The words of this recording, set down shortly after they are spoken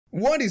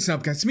What is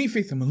up, guys? It's me,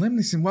 Faith, the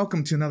Moliminous, and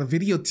welcome to another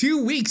video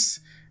 2 weeks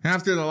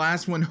after the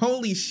last one.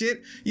 Holy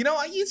shit. You know,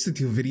 I used to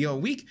do a video a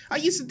week. I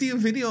used to do a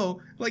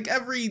video like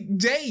every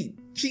day.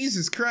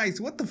 Jesus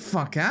Christ, what the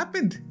fuck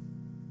happened?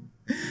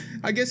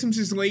 I guess I'm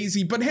just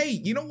lazy, but hey,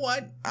 you know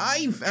what?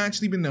 I've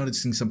actually been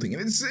noticing something,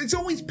 and it's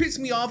always pissed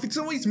me off. It's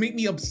always made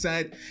me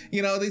upset.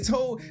 You know, this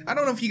whole, I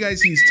don't know if you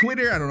guys use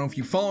Twitter. I don't know if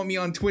you follow me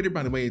on Twitter.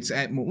 By the way, it's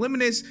at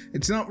Moliminous.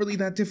 It's not really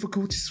that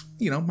difficult. Just,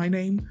 you know, my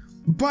name.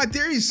 But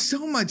there is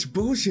so much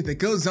bullshit that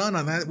goes on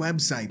that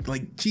website.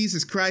 Like,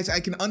 Jesus Christ, I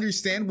can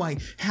understand why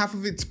half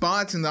of it's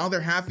bots and the other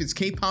half is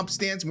K-pop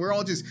stans. We're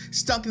all just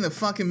stuck in the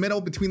fucking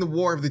middle between the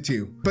war of the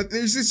two. But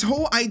there's this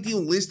whole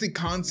idealistic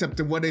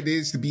concept of what it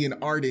is to be an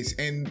artist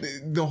and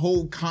the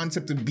whole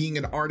concept of being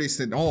an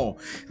artist at all.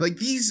 Like,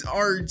 these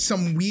are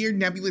some weird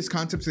nebulous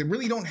concepts that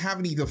really don't have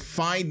any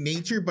defined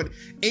nature. But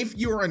if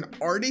you're an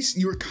artist,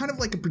 you're kind of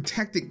like a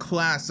protected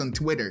class on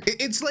Twitter.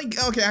 It's like,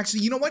 okay, actually,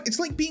 you know what? It's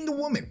like being a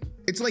woman.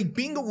 It's like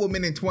being a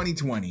woman in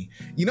 2020.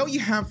 You know, you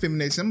have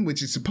feminism,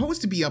 which is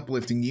supposed to be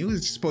uplifting you.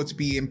 It's supposed to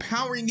be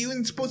empowering you, and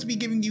it's supposed to be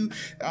giving you,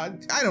 I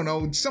don't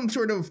know, some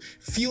sort of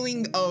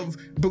feeling of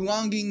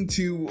belonging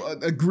to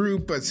a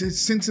group, a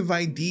sense of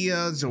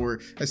ideas, or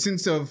a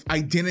sense of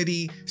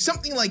identity,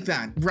 something like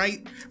that,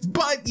 right?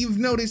 But you've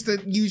noticed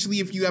that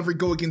usually if you ever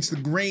go against the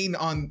grain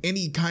on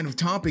any kind of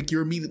topic,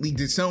 you're immediately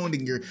disowned,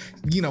 and you're,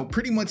 you know,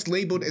 pretty much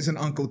labeled as an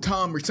Uncle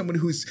Tom or someone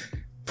who's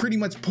pretty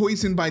much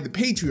poisoned by the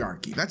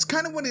patriarchy. That's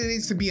kind of what it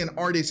is to be an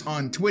artist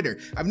on Twitter.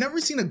 I've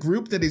never seen a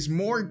group that is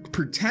more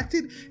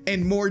protected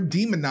and more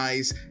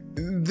demonized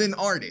than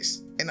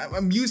artists. And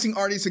I'm using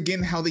artists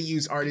again, how they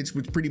use artists,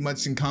 which pretty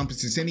much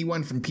encompasses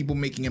anyone from people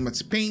making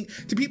MS Paint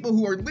to people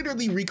who are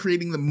literally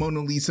recreating the Mona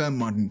Lisa in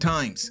modern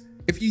times.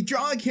 If you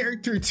draw a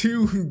character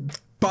too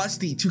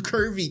busty, too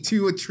curvy,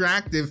 too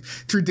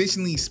attractive,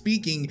 traditionally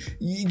speaking,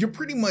 you're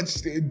pretty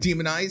much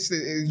demonized.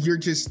 You're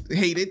just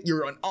hated.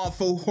 You're an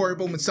awful,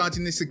 horrible,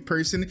 misogynistic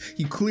person.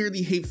 You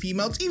clearly hate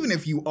females, even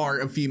if you are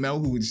a female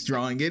who is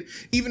drawing it,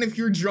 even if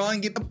you're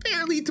drawing it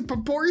apparently to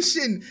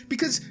proportion,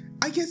 because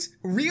I guess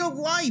real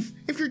life,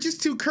 if you're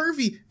just too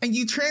curvy and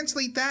you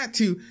translate that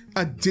to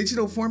a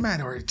digital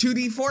format or a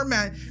 2D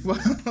format, well,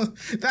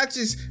 that's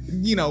just,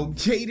 you know,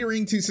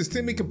 catering to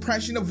systemic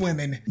oppression of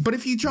women. But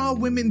if you draw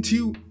women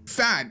too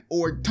fat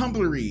or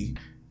tumblery,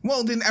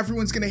 well, then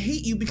everyone's gonna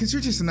hate you because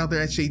you're just another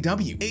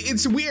SJW.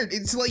 It's weird.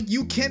 It's like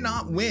you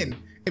cannot win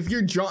if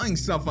you're drawing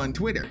stuff on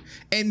Twitter.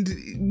 And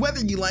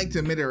whether you like to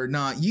admit it or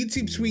not,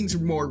 YouTube swings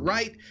more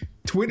right,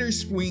 Twitter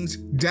swings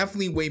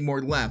definitely way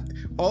more left.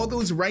 All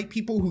those right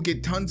people who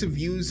get tons of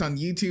views on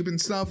YouTube and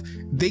stuff,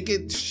 they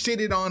get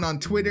shitted on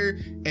Twitter,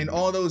 and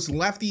all those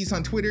lefties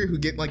on Twitter who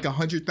get like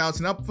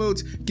 100,000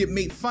 upvotes get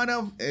made fun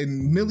of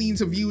and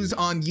millions of views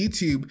on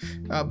YouTube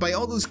by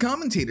all those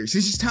commentators.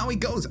 It's just how it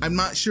goes. I'm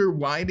not sure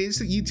why it is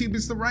that YouTube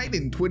is the right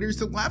and Twitter's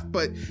the left,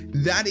 but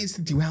that is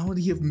the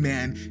duality of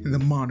man in the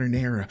modern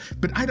era.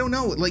 But I don't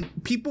know,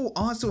 like, people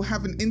also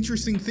have an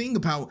interesting thing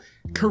about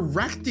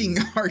correcting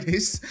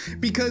artists,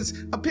 because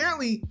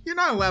apparently you're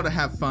not allowed to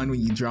have fun when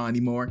you draw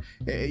anymore.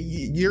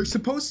 You're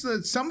supposed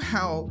to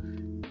somehow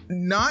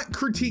not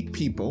critique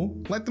people,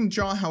 let them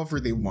draw however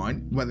they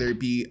want, whether it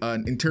be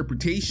an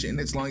interpretation,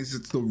 as long as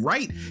it's the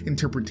right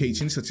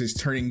interpretation, such as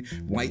turning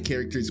white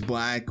characters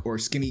black or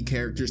skinny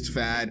characters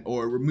fat,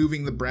 or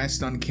removing the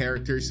breast on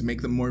characters to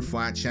make them more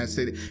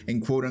flat-chested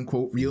and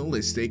quote-unquote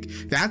realistic.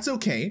 That's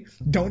okay.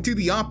 Don't do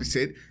the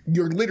opposite.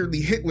 You're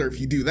literally Hitler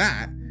if you do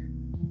that.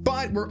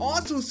 But we're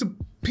also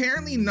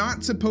apparently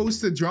not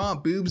supposed to draw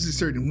boobs a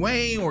certain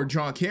way or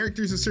draw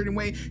characters a certain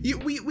way.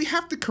 We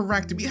have to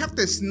correct it. We have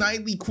to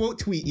snidely quote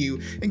tweet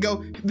you and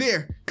go,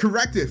 there,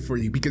 correct it for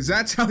you, because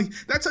that's how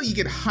you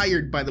get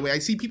hired, by the way. I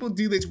see people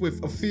do this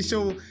with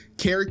official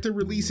character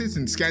releases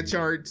and sketch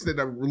arts that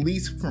are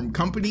released from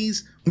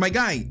companies. My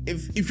guy,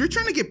 if you're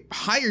trying to get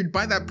hired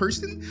by that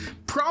person,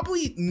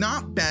 probably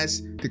not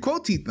best to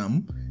quote tweet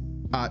them,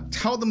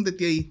 tell them that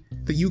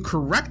you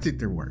corrected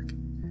their work.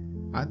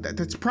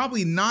 That's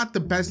probably not the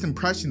best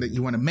impression that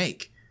you want to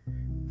make.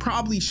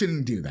 Probably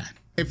shouldn't do that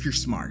if you're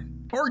smart.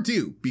 Or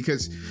do,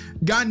 because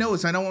God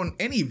knows I don't want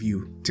any of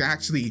you to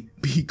actually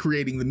be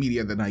creating the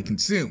media that I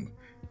consume.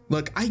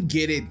 Look, I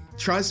get it.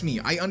 Trust me,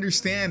 I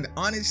understand.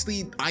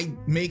 Honestly, I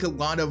make a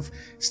lot of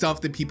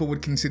stuff that people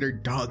would consider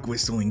dog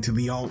whistling to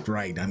the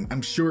alt-right.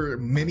 I'm sure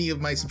many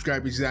of my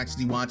subscribers who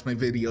actually watch my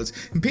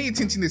videos and pay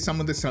attention to some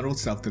of the subtle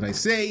stuff that I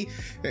say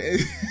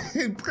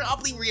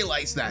probably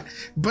realize that.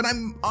 But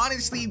I'm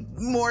honestly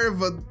more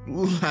of a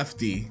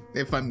lefty,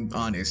 if I'm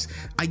honest.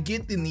 I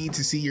get the need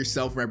to see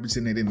yourself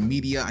represented in the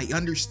media. I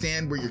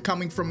understand where you're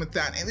coming from with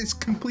that, and it's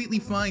completely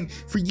fine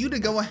for you to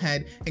go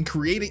ahead and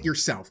create it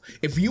yourself.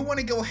 If you want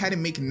to go ahead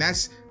and make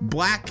Ness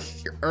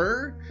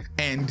blacker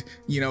and,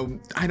 you know,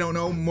 I don't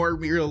know, more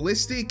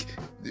realistic,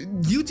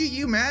 you do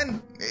you,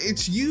 man.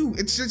 It's you.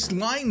 It's just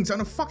lines on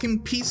a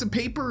fucking piece of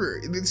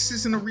paper. This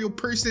isn't a real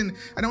person.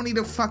 I don't need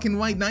a fucking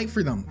white knight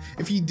for them.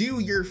 If you do,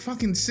 you're a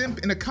fucking simp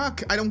and a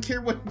cuck. I don't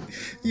care what,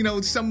 you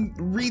know, some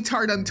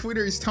retard on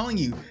Twitter is telling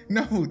you.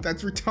 No,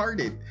 that's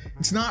retarded.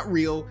 It's not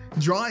real.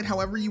 Draw it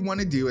however you want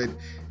to do it.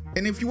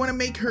 And if you want to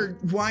make her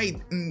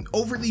white and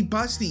overly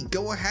busty,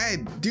 go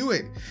ahead, do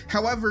it.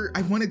 However,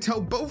 I want to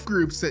tell both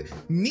groups that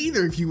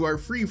neither of you are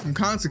free from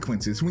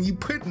consequences. When you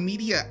put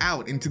media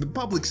out into the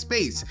public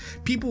space,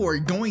 people are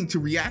going to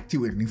react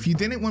to it. And if you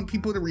didn't want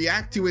people to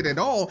react to it at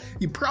all,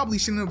 you probably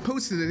shouldn't have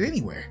posted it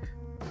anywhere.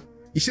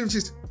 You should have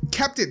just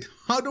kept it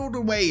huddled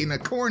away in a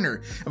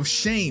corner of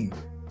shame.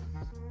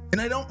 And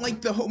I don't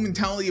like the whole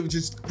mentality of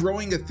just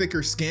growing a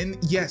thicker skin.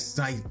 Yes,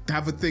 I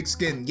have a thick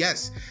skin.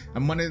 Yes,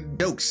 I'm one of the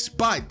jokes,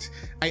 but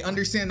I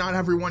understand not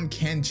everyone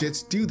can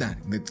just do that.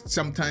 That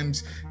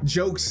sometimes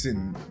jokes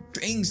and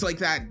things like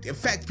that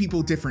affect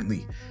people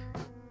differently.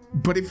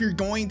 But if you're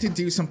going to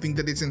do something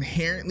that is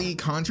inherently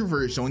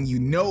controversial and you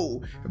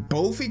know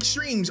both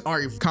extremes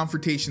are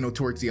confrontational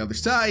towards the other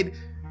side,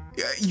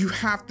 you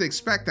have to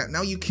expect that.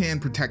 Now you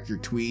can protect your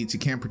tweets, you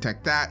can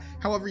protect that.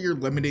 However, you're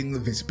limiting the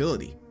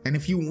visibility. And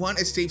if you want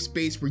a safe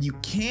space where you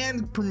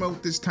can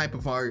promote this type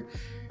of art,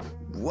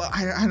 well,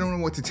 I don't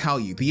know what to tell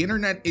you. The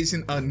internet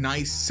isn't a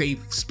nice,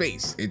 safe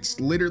space. It's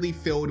literally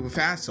filled with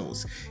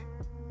assholes.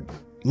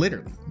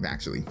 Literally,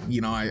 actually.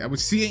 You know, I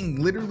was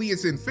seeing literally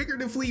as in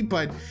figuratively,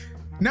 but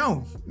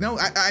no,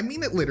 I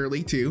mean it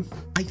literally too.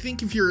 I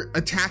think if you're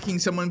attacking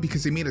someone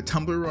because they made a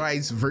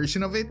Tumblrized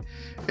version of it,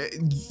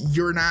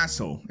 you're an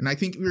asshole. And I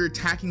think if you're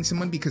attacking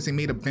someone because they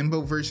made a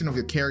bimbo version of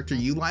a character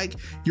you like,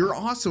 you're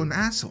also an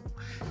asshole.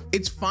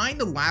 It's fine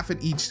to laugh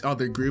at each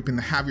other group and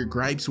have your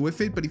gripes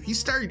with it, but if you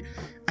start,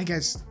 I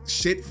guess,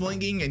 shit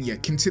flinging and you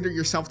consider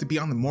yourself to be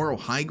on the moral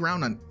high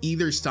ground on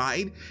either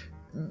side,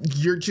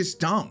 you're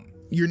just dumb.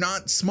 You're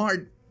not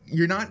smart.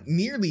 You're not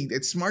nearly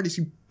as smart as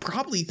you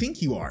probably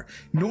think you are,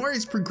 nor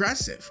is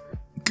progressive.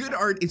 Good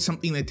art is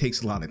something that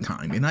takes a lot of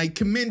time, and I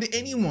commend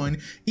anyone,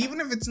 even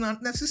if it's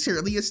not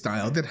necessarily a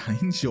style that I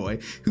enjoy,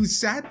 who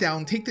sat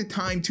down, take the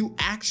time to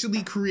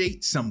actually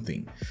create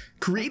something.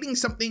 Creating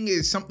something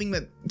is something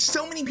that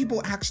so many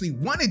people actually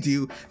want to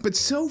do, but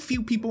so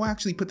few people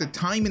actually put the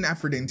time and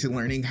effort into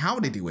learning how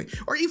to do it,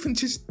 or even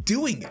just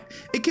doing it.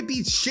 It could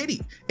be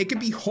shitty, it could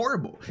be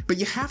horrible, but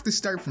you have to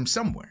start from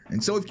somewhere.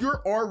 And so if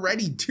you're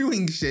already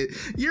doing shit,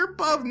 you're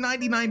above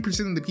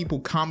 99% of the people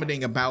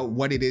commenting about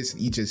what it is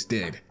that you just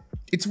did.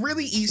 It's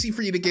really easy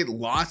for you to get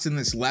lost in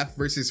this left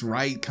versus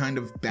right kind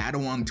of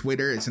battle on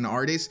Twitter as an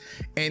artist,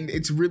 and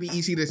it's really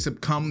easy to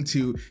succumb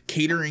to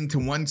catering to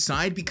one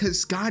side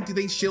because, God, do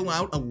they shell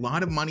out a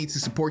lot of money to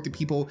support the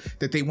people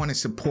that they want to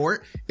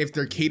support if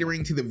they're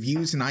catering to the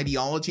views and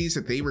ideologies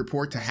that they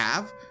report to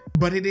have?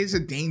 But it is a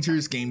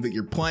dangerous game that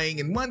you're playing,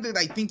 and one that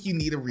I think you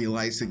need to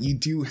realize that you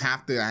do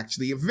have to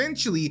actually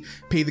eventually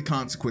pay the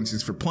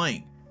consequences for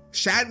playing.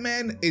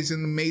 Shadman is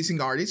an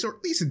amazing artist, or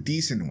at least a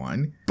decent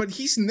one, but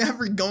he's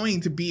never going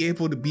to be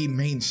able to be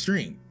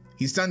mainstream.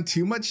 He's done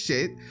too much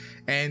shit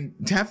and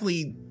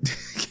definitely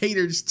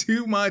caters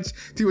too much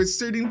to a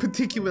certain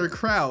particular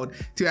crowd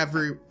to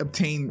ever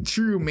obtain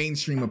true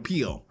mainstream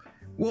appeal.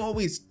 We'll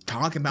always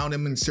talk about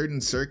him in certain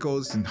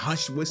circles and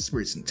hushed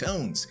whispers and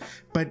tones,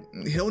 but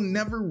he'll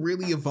never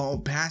really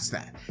evolve past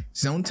that.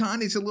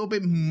 Zontan is a little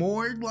bit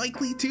more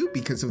likely to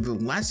because of the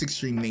less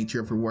extreme nature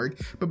of her work,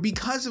 but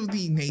because of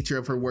the nature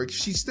of her work,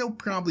 she's still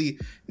probably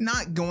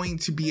not going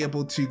to be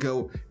able to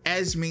go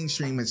as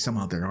mainstream as some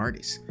other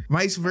artists.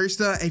 Vice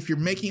versa, if you're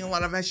making a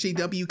lot of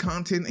SJW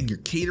content and you're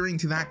catering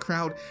to that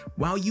crowd,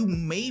 while you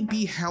may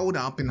be held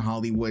up in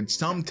Hollywood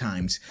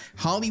sometimes,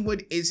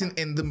 Hollywood isn't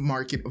in the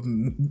market of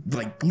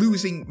like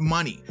losing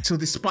money. So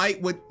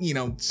despite what, you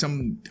know,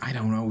 some, I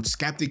don't know,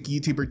 skeptic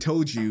YouTuber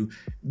told you,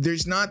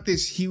 there's not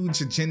this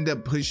huge agenda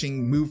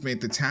pushing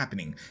movement that's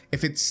happening.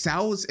 If it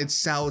sells, it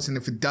sells, and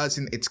if it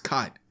doesn't, it's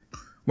cut.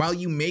 While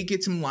you may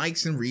get some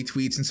likes and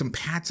retweets and some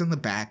pats on the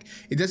back,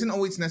 it doesn't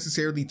always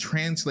necessarily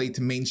translate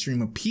to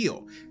mainstream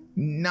appeal.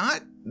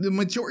 Not the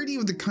majority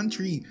of the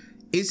country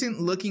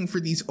isn't looking for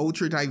these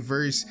ultra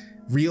diverse,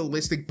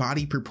 realistic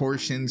body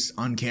proportions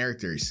on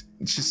characters.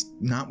 It's just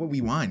not what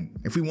we want.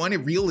 If we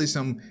wanted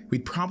realism,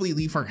 we'd probably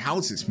leave our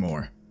houses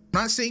more.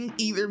 I'm not saying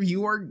either of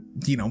you are,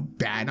 you know,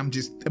 bad. I'm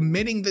just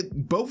admitting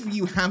that both of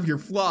you have your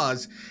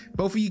flaws.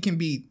 Both of you can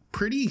be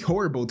pretty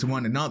horrible to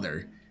one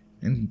another.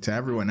 And to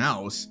everyone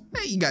else,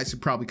 you guys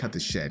should probably cut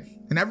this shit.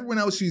 And everyone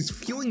else who's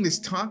feeling this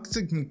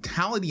toxic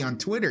mentality on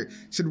Twitter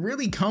should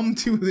really come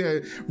to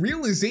the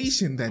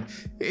realization that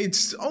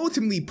it's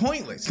ultimately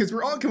pointless because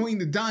we're all going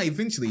to die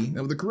eventually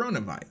of the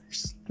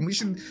coronavirus. And we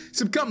should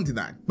succumb to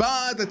that.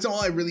 But that's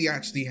all I really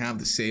actually have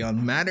to say on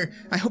the matter.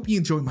 I hope you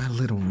enjoyed my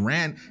little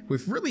rant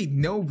with really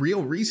no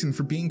real reason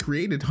for being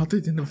created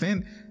other than to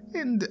vent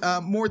and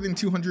more than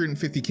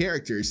 250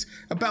 characters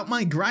about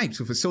my gripes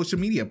with a social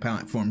media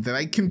platform that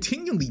I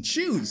continually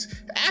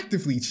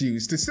actively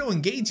choose to still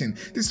engage in,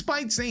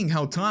 despite saying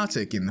how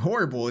toxic and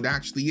horrible it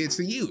actually is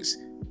to use.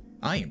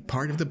 I am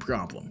part of the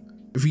problem.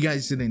 If you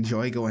guys did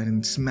enjoy, go ahead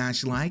and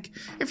smash like.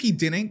 If you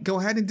didn't, go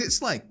ahead and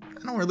dislike.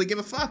 I don't really give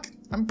a fuck.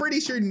 I'm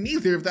pretty sure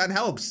neither of that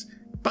helps.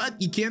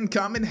 But you can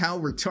comment how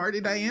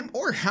retarded I am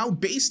or how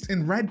based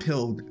and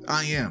red-pilled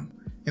I am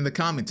in the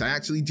comments. I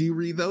actually do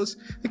read those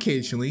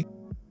occasionally.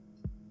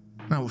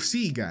 I will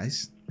see you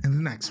guys in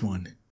the next one.